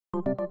A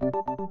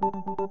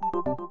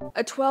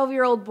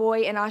 12-year-old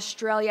boy in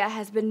Australia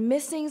has been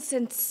missing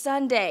since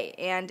Sunday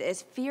and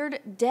is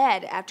feared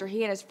dead after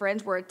he and his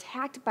friends were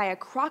attacked by a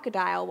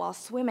crocodile while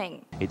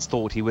swimming. It's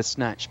thought he was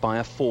snatched by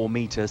a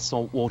 4-meter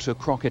saltwater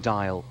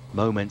crocodile.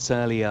 Moments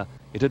earlier,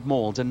 it had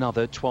mauled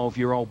another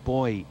 12-year-old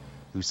boy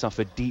who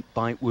suffered deep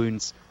bite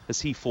wounds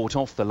as he fought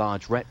off the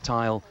large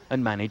reptile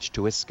and managed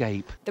to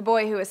escape. The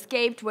boy who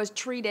escaped was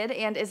treated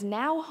and is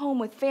now home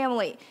with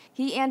family.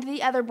 He and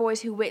the other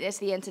boys who witnessed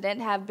the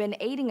incident have been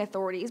aiding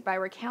authorities by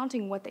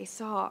recounting what they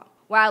saw.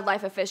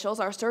 Wildlife officials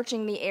are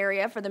searching the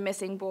area for the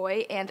missing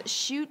boy, and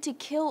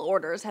shoot-to-kill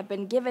orders have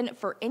been given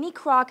for any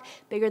croc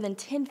bigger than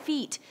 10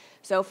 feet.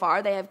 So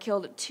far, they have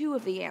killed 2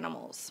 of the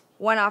animals.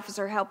 One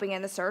officer helping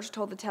in the search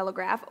told the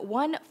Telegraph,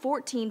 one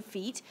 14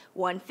 feet,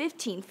 one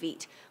 15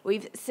 feet.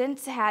 We've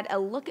since had a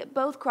look at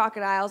both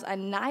crocodiles,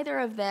 and neither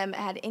of them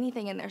had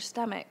anything in their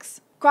stomachs.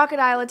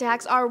 Crocodile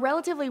attacks are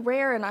relatively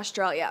rare in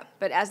Australia,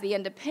 but as The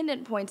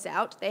Independent points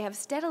out, they have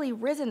steadily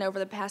risen over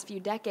the past few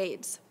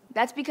decades.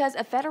 That's because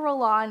a federal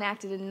law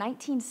enacted in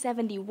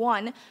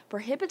 1971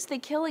 prohibits the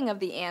killing of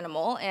the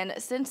animal, and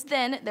since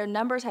then, their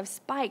numbers have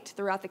spiked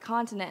throughout the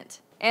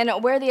continent. And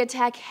where the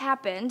attack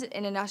happened,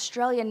 in an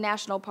Australian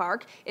national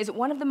park, is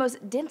one of the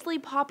most densely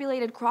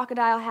populated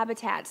crocodile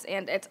habitats,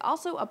 and it's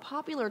also a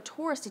popular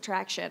tourist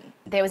attraction.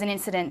 There was an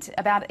incident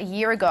about a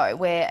year ago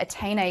where a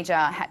teenager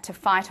had to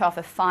fight off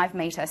a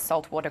 5-meter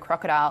saltwater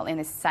crocodile in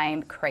the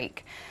same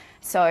creek.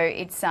 So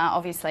it's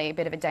obviously a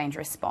bit of a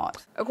dangerous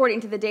spot.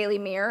 According to the Daily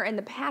Mirror, in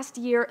the past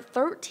year,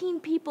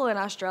 13 people in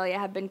Australia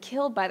have been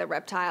killed by the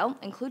reptile,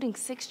 including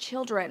 6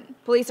 children.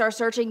 Police are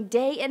searching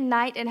day and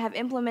night and have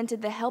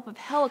implemented the help of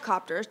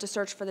helicopters to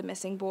search for the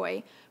missing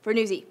boy. For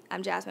Newsy,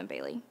 I'm Jasmine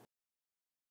Bailey.